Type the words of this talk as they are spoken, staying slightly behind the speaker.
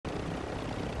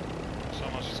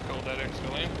build that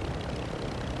Exfil in.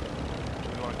 Do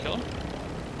we want to kill him?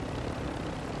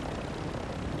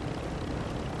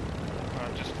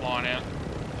 Alright, just flying out.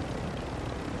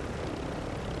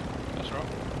 That's right.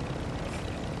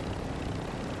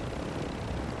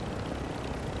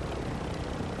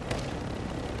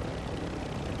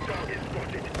 Target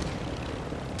spotted.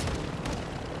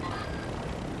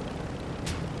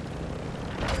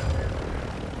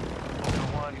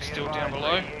 He's still down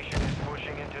below.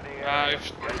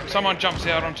 If someone jumps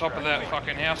out on top of that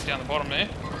fucking house down the bottom there.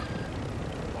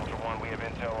 Ultra One, we have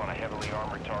intel on a heavily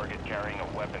armored target carrying a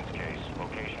weapons case.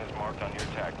 Location is marked on your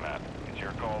attack map. It's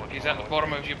your call. He's at the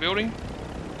bottom of your building.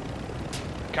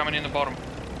 Coming in the bottom.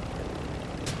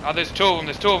 Ah, there's two of them.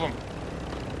 There's two of them.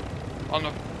 On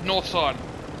the north side.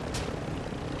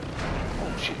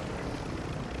 Oh shit.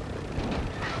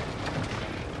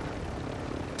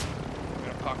 I'm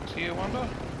gonna park this here, wonder.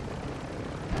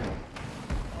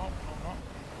 Oh, I'm not.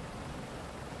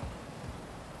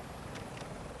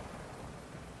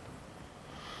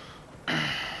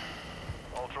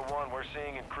 Ultra One, we're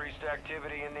seeing increased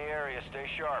activity in the area. Stay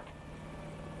sharp.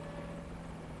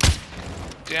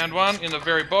 Downed one in the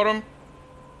very bottom.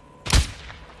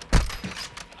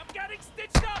 I'm getting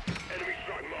stitched up! Enemy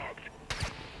strike marked.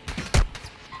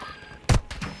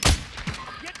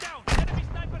 Get down! Enemy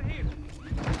sniper here!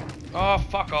 Oh,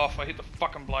 fuck off. I hit the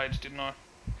fucking blades, didn't I?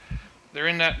 They're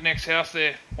in that next house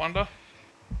there, wonder.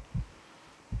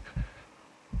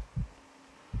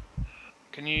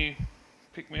 Can you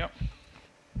pick me up?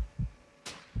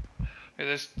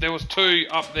 Yeah, there was two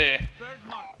up there. Bird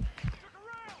mark.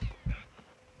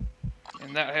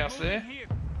 In that house there. Here.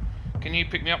 Can you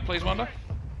pick me up, please, wonder?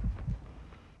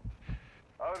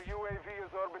 Our UAV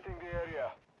is orbiting the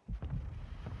area.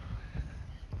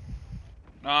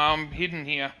 No, I'm hidden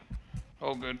here.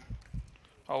 All good.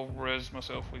 I'll res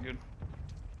myself, we're good.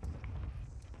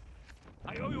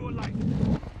 I owe you a life.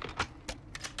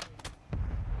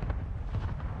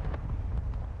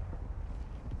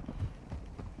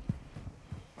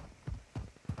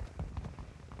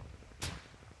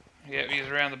 Yeah, he's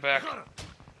around the back.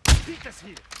 Beat us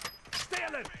here. Stay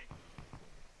alert.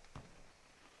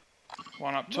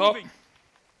 One up top. Moving.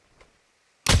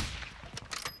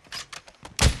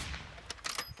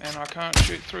 And I can't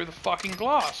shoot through the fucking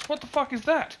glass. What the fuck is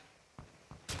that?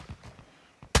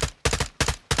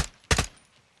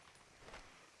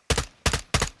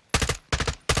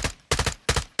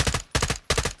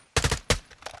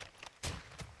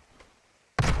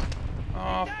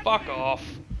 Oh, fuck off.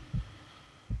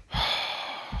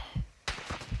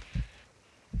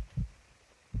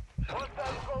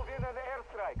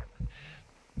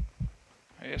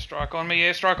 Airstrike on me,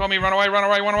 airstrike on me, run away, run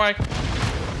away, run away!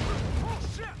 Oh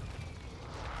shit!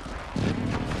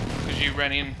 Because you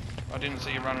ran in. I didn't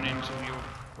see you running in until you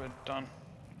were done.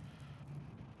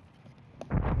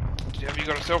 Have you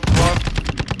got a self-revive?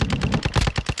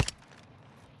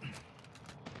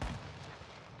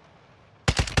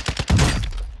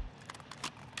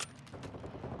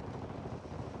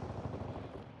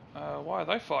 Why are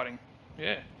they fighting?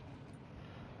 Yeah.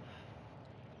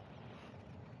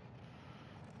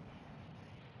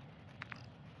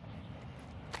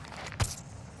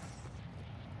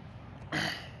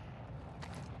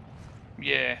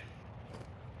 Yeah.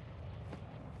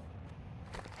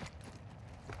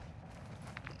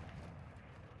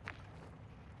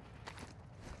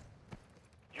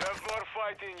 You have more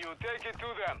fight in you. Take it to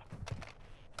them.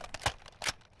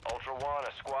 Ultra One,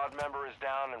 a squad member is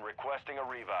down and requesting a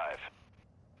revive.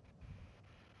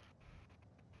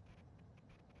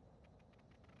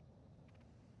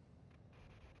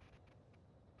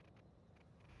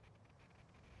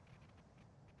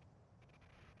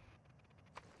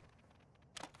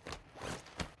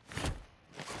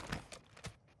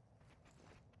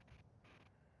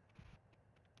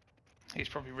 He's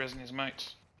probably rezzing his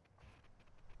mates.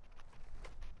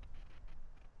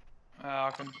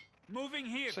 I can Moving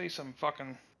here. see some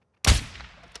fucking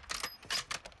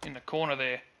in the corner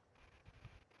there.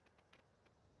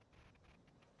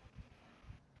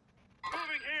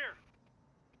 Moving here.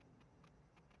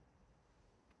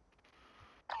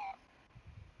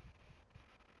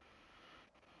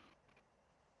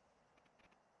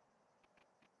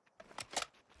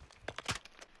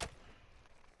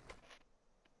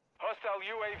 Hostile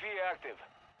UAV active.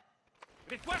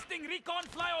 Requesting recon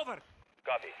flyover.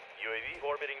 Copy. UAV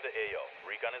orbiting the AO.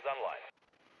 Recon is online.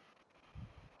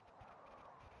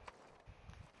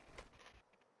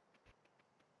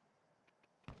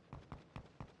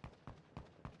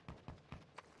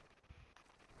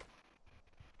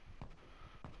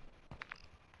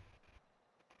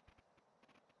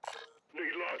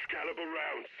 Need large caliber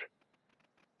rounds.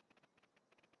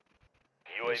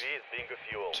 UAV is being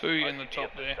fueled. Two in the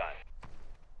top there.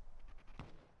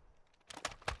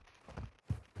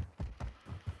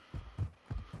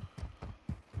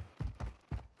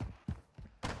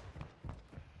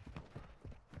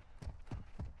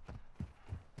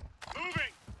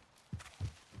 Moving!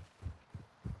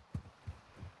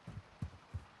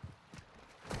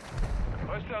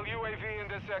 Hostile UAV in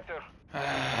this sector.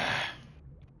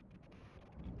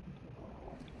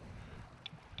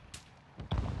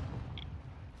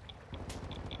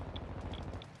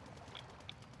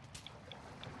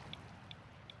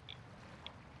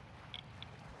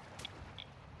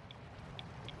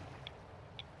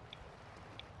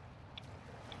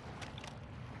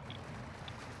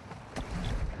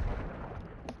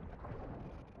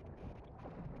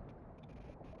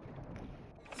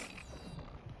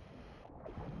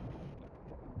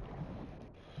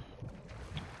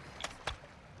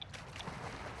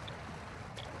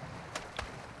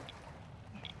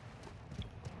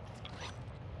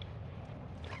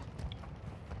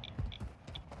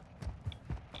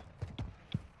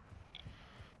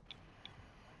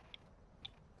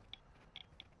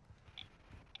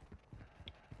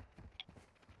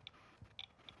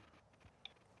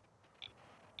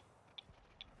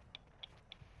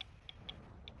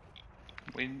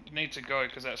 We need to go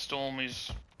because that storm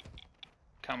is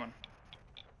coming.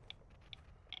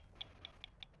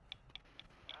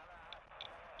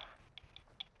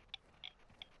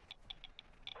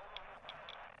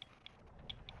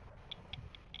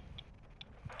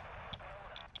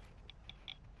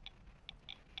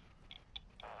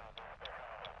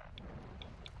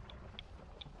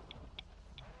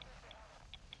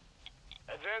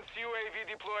 Advanced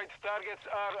UAV deployed. Targets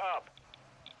are up.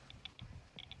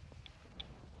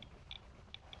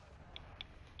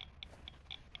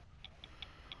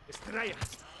 Estrella,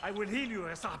 I will heal you,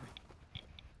 Asabi.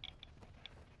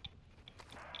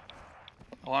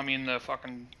 Oh, I'm in the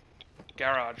fucking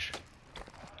garage.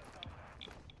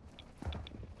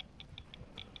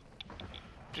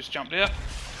 Just jumped out.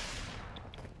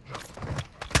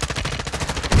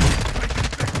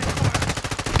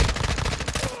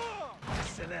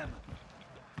 Salam.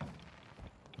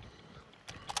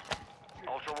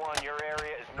 Ultra One, your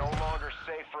area is no longer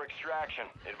safe for extraction.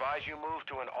 Advise you move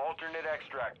to an alternate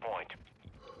extract point.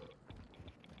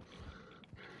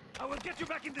 I will get you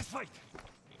back in this fight.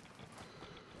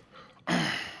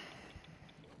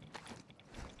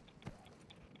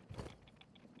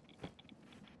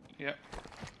 Yep.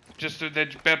 Just they're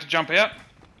about to jump out.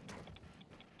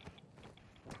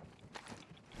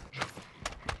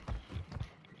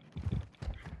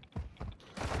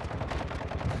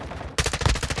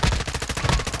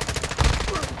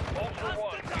 Ultra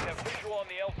One, we have visual on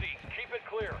the LZ. Keep it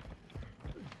clear.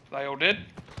 They all did.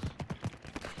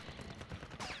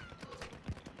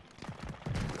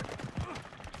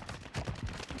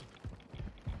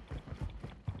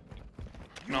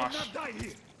 You Nice. will not die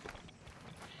here.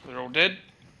 They're all dead.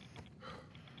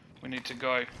 We need to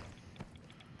go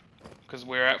because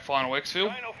we're at final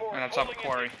Exfil Dino 4 and is it's up a pulling into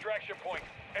quarry. extraction point.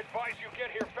 Advise you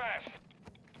get here fast.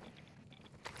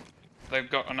 They've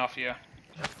got enough here.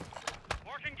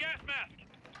 Marking gas mask.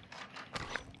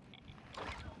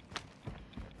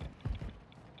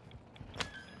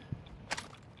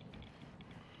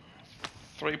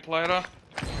 3-plater.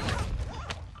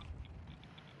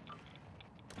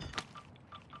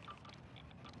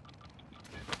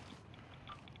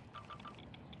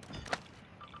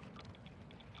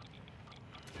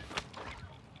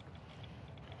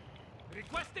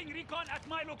 Requesting recon at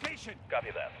my location. Copy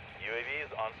that. UAV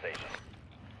is on station.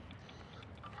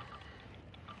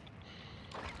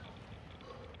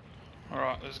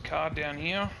 Alright, there's a car down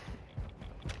here.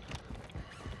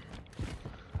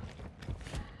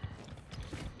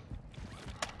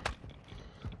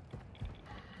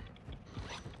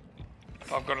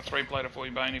 I've got a 3-plater for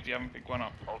you, Bane, if you haven't picked one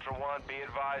up. Ultra One, be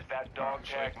advised that dog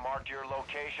tag marked your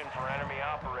location for enemy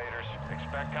operators.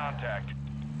 Expect contact.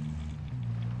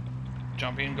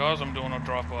 Jump in, guys. I'm doing a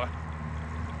drive-by.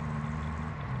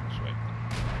 Sweet.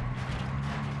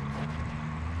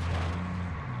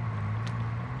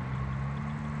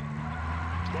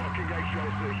 Marking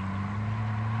HLC.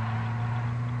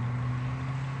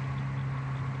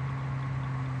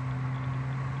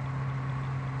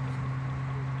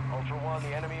 Ultra One,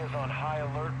 the enemy is on high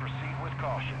alert. Proceed with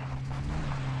caution.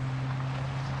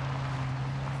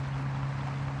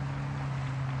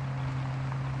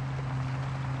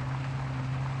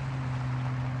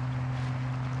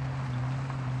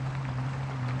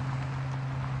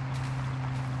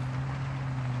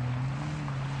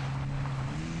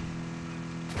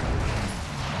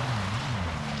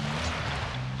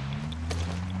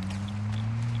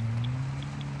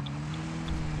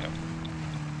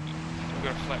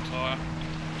 a flat tire.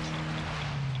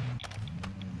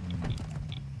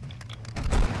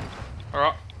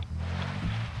 Alright.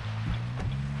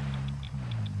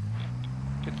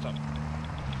 Good stuff.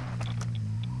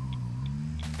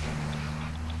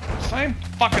 Same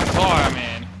fucking tire,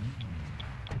 man.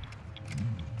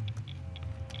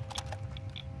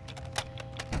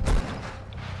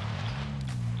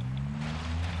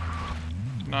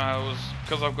 No, it was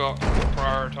because I've got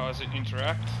prioritize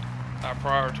interact.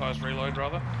 Prioritize reload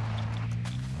rather.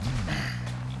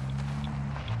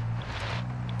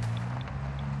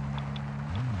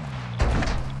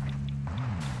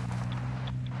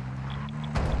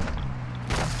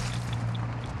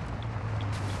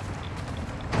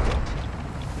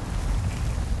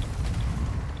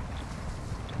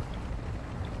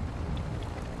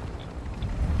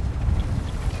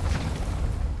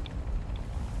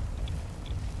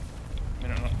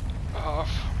 Minute and a half.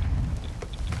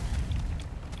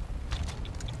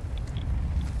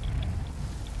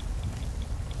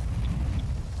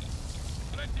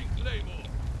 Planting Claymore.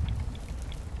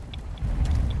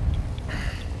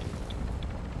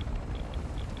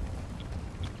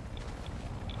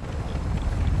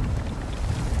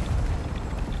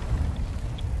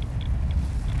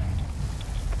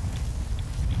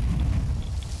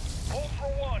 Ultra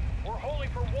One, we're holding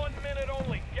for 1 minute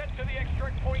only. Get to the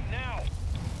extract point now.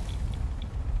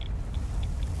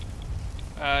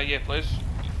 Yeah, please.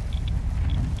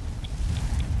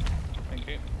 Thank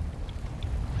you.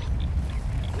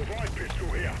 Revive pistol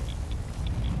here.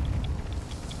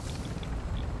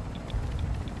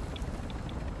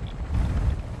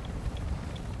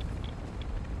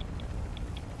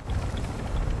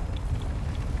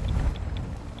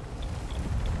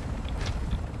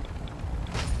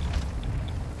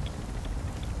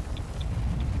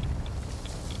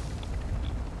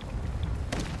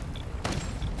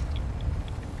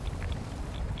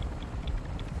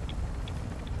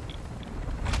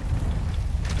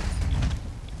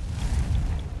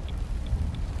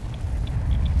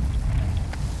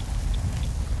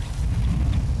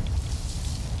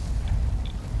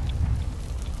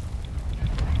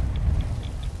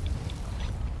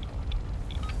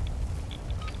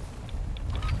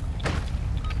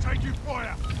 Taking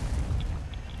fire.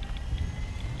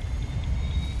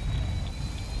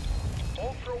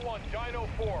 Ultra One, Dino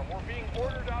 4, we're being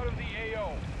ordered out of the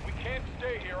AO. We can't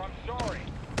stay here, I'm sorry.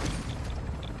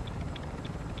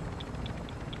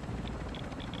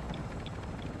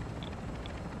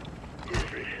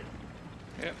 Moving.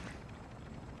 Yep.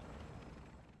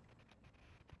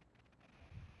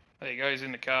 There you go, he's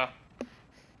in the car.